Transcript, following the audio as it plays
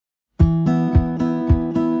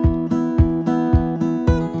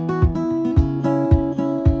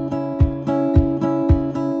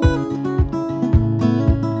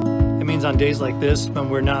on days like this, when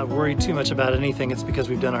we're not worried too much about anything, it's because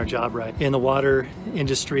we've done our job right. In the water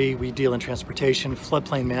industry, we deal in transportation,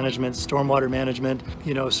 floodplain management, stormwater management,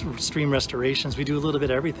 stream restorations. We do a little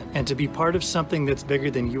bit of everything. And to be part of something that's bigger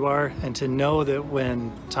than you are, and to know that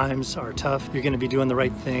when times are tough, you're going to be doing the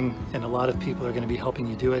right thing, and a lot of people are going to be helping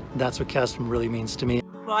you do it. That's what CASFM really means to me.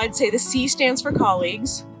 Well, I'd say the C stands for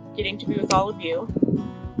colleagues, getting to be with all of you.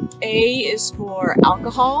 A is for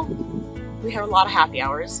alcohol. We have a lot of happy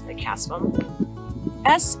hours at CASFM.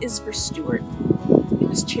 S is for Stuart. He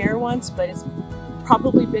was chair once, but it's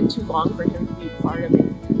probably been too long for him to be part of a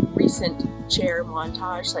recent chair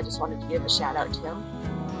montage, so I just wanted to give a shout out to him.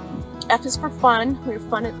 F is for fun. We have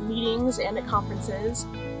fun at meetings and at conferences.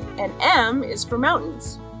 And M is for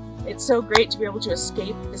mountains. It's so great to be able to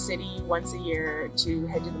escape the city once a year to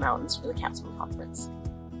head to the mountains for the CASFM conference.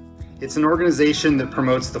 It's an organization that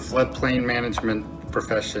promotes the floodplain management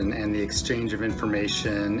profession and the exchange of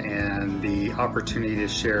information and the opportunity to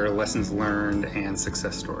share lessons learned and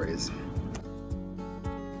success stories.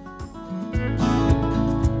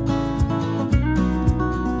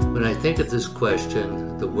 When I think of this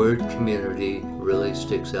question, the word community really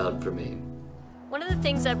sticks out for me. One of the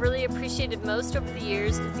things I've really appreciated most over the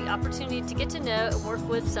years is the opportunity to get to know and work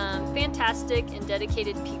with some fantastic and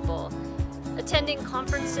dedicated people. Attending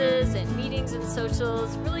conferences and meetings and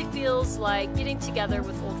socials really feels like getting together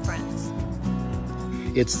with old friends.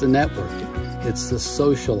 It's the networking, it's the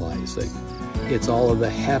socializing, it's all of the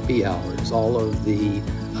happy hours, all of the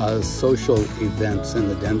social events in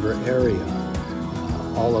the Denver area,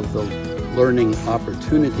 all of the learning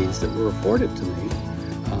opportunities that were afforded to me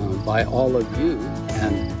by all of you.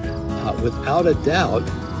 And without a doubt,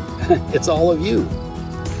 it's all of you.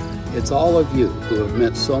 It's all of you who have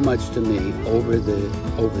meant so much to me over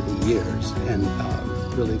the years and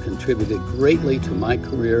really contributed greatly to my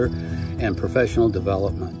career and professional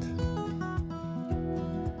development.